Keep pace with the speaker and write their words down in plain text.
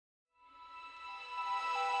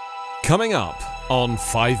Coming up on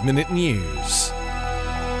 5 Minute News.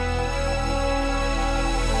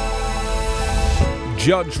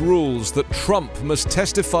 Judge rules that Trump must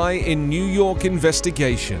testify in New York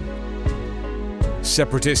investigation.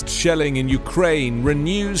 Separatist shelling in Ukraine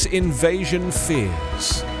renews invasion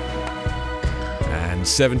fears. And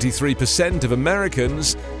 73% of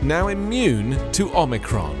Americans now immune to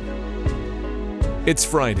Omicron. It's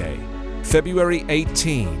Friday, February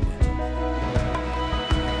 18.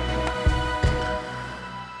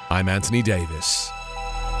 I'm Anthony Davis.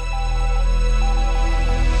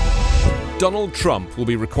 Donald Trump will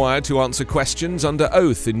be required to answer questions under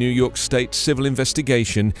oath in New York State civil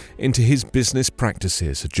investigation into his business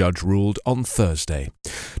practices, a judge ruled on Thursday.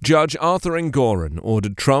 Judge Arthur Engoron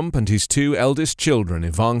ordered Trump and his two eldest children,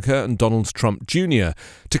 Ivanka and Donald Trump Jr.,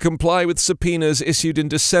 to comply with subpoenas issued in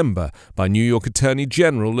December by New York Attorney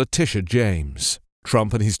General Letitia James.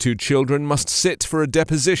 Trump and his two children must sit for a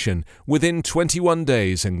deposition within 21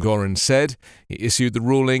 days, Engoron said. He issued the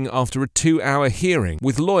ruling after a 2-hour hearing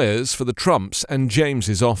with lawyers for the Trumps and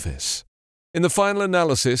James's office. In the final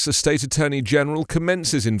analysis, a state attorney general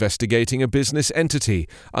commences investigating a business entity,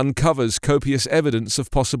 uncovers copious evidence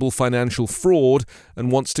of possible financial fraud,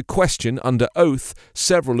 and wants to question under oath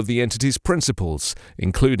several of the entity's principals,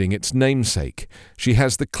 including its namesake. She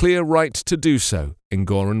has the clear right to do so,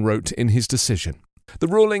 Engoron wrote in his decision. The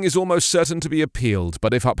ruling is almost certain to be appealed,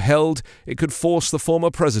 but if upheld, it could force the former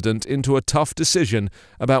president into a tough decision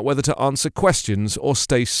about whether to answer questions or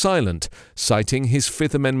stay silent, citing his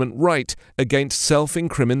Fifth Amendment right against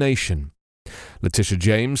self-incrimination. Letitia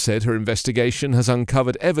James said her investigation has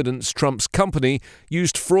uncovered evidence Trump's company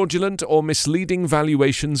used fraudulent or misleading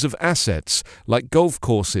valuations of assets, like golf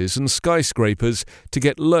courses and skyscrapers, to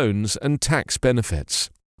get loans and tax benefits.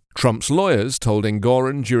 Trump's lawyers told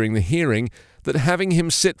Engoron during the hearing that having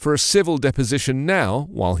him sit for a civil deposition now,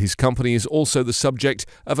 while his company is also the subject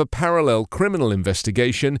of a parallel criminal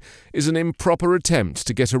investigation, is an improper attempt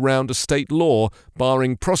to get around a state law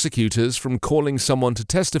barring prosecutors from calling someone to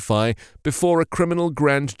testify before a criminal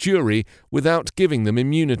grand jury without giving them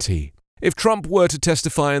immunity. If Trump were to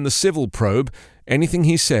testify in the civil probe, anything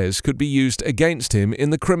he says could be used against him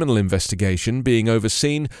in the criminal investigation being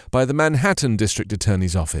overseen by the Manhattan District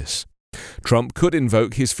Attorney's Office. Trump could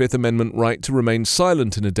invoke his Fifth Amendment right to remain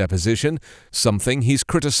silent in a deposition, something he's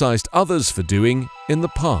criticized others for doing in the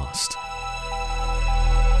past.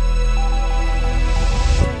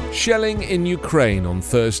 Shelling in Ukraine on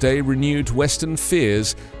Thursday renewed Western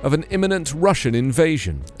fears of an imminent Russian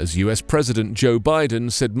invasion, as US President Joe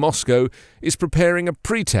Biden said Moscow is preparing a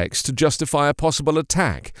pretext to justify a possible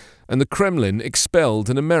attack, and the Kremlin expelled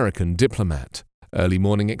an American diplomat. Early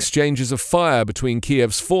morning exchanges of fire between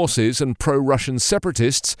Kiev's forces and pro-Russian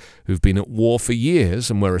separatists, who've been at war for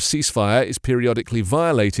years and where a ceasefire is periodically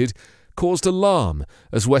violated, caused alarm,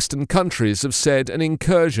 as Western countries have said an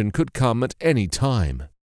incursion could come at any time.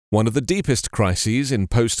 One of the deepest crises in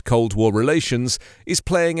post-Cold War relations is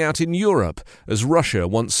playing out in Europe, as Russia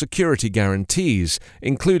wants security guarantees,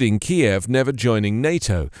 including Kiev never joining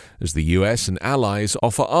NATO, as the US and allies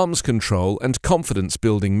offer arms control and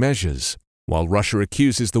confidence-building measures. While Russia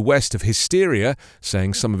accuses the West of hysteria,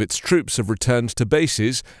 saying some of its troops have returned to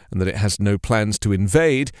bases and that it has no plans to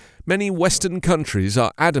invade, many Western countries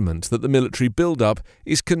are adamant that the military build-up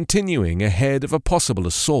is continuing ahead of a possible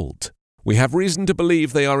assault. We have reason to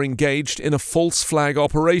believe they are engaged in a false flag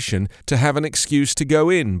operation to have an excuse to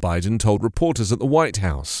go in, Biden told reporters at the White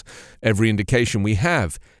House. Every indication we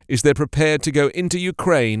have is they're prepared to go into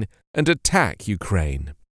Ukraine and attack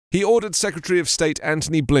Ukraine. He ordered Secretary of State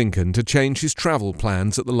Antony Blinken to change his travel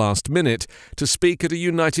plans at the last minute to speak at a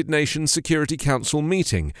United Nations Security Council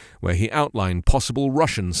meeting where he outlined possible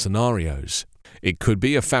Russian scenarios. It could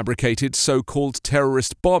be a fabricated so-called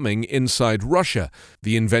terrorist bombing inside Russia,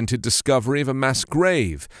 the invented discovery of a mass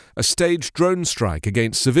grave, a staged drone strike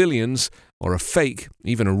against civilians, or a fake,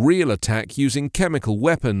 even a real attack using chemical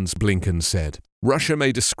weapons, Blinken said. Russia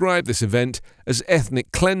may describe this event as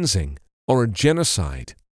ethnic cleansing or a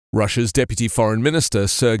genocide. Russia's Deputy Foreign Minister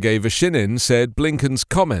Sergei Vershinin said Blinken's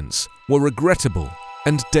comments were regrettable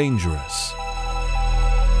and dangerous.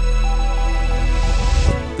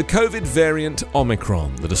 The COVID variant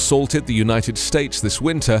Omicron that assaulted the United States this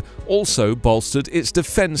winter also bolstered its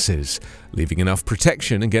defenses, leaving enough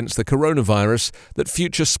protection against the coronavirus that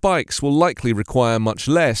future spikes will likely require much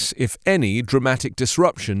less, if any, dramatic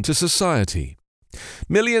disruption to society.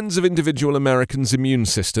 Millions of individual Americans' immune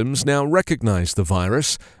systems now recognize the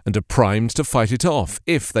virus and are primed to fight it off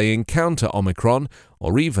if they encounter Omicron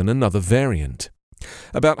or even another variant.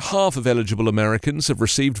 About half of eligible Americans have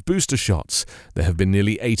received booster shots. There have been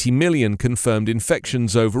nearly 80 million confirmed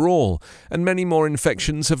infections overall, and many more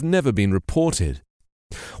infections have never been reported.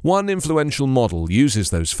 One influential model uses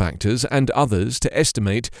those factors and others to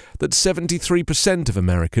estimate that 73% of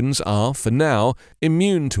Americans are, for now,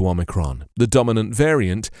 immune to Omicron, the dominant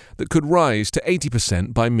variant that could rise to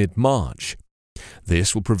 80% by mid-March.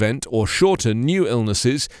 This will prevent or shorten new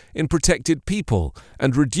illnesses in protected people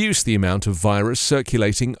and reduce the amount of virus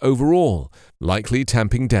circulating overall, likely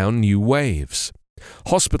tamping down new waves.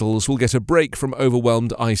 Hospitals will get a break from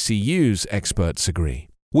overwhelmed ICUs, experts agree.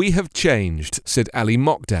 "We have changed," said Ali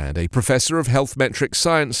Mokdad, a professor of health metric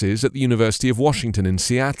sciences at the University of Washington in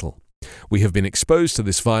Seattle. "We have been exposed to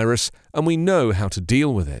this virus and we know how to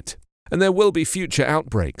deal with it. And there will be future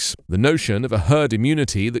outbreaks. The notion of a herd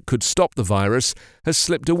immunity that could stop the virus has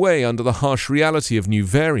slipped away under the harsh reality of new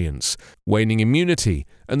variants, waning immunity,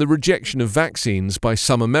 and the rejection of vaccines by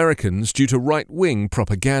some Americans due to right-wing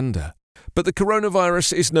propaganda. But the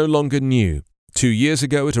coronavirus is no longer new. 2 years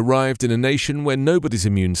ago, it arrived in a nation where nobody's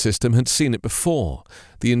immune system had seen it before.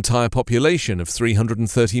 The entire population of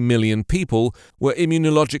 330 million people were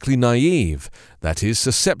immunologically naive, that is,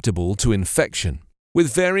 susceptible to infection.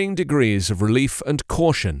 With varying degrees of relief and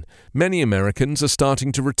caution, many Americans are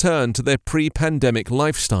starting to return to their pre-pandemic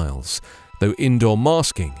lifestyles, though indoor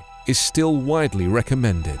masking is still widely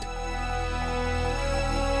recommended."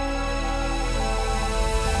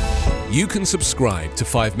 You can subscribe to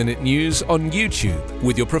 5 Minute News on YouTube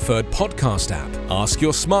with your preferred podcast app. Ask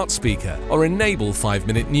your smart speaker or enable 5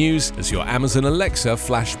 Minute News as your Amazon Alexa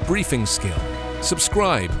flash briefing skill.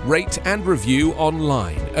 Subscribe, rate and review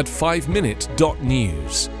online at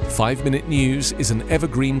 5minute.news. 5 Minute News is an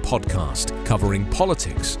evergreen podcast covering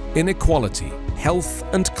politics, inequality, health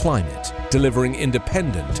and climate, delivering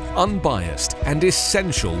independent, unbiased and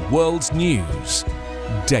essential world news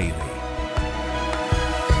daily.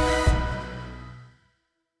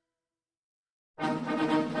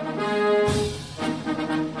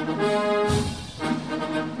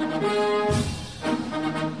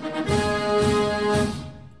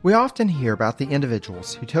 We often hear about the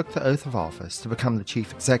individuals who took the oath of office to become the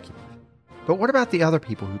chief executive. But what about the other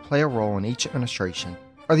people who play a role in each administration,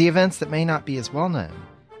 or the events that may not be as well known,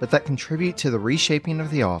 but that contribute to the reshaping of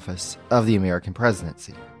the office of the American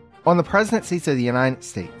presidency? On the Presidencies of the United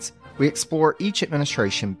States, we explore each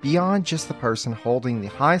administration beyond just the person holding the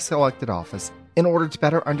highest elected office in order to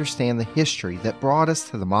better understand the history that brought us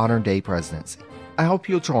to the modern-day presidency. I hope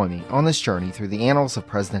you'll join me on this journey through the annals of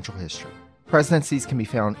presidential history. Presidencies can be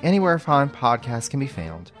found anywhere fine podcasts can be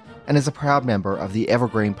found, and is a proud member of the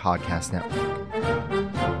Evergreen Podcast Network.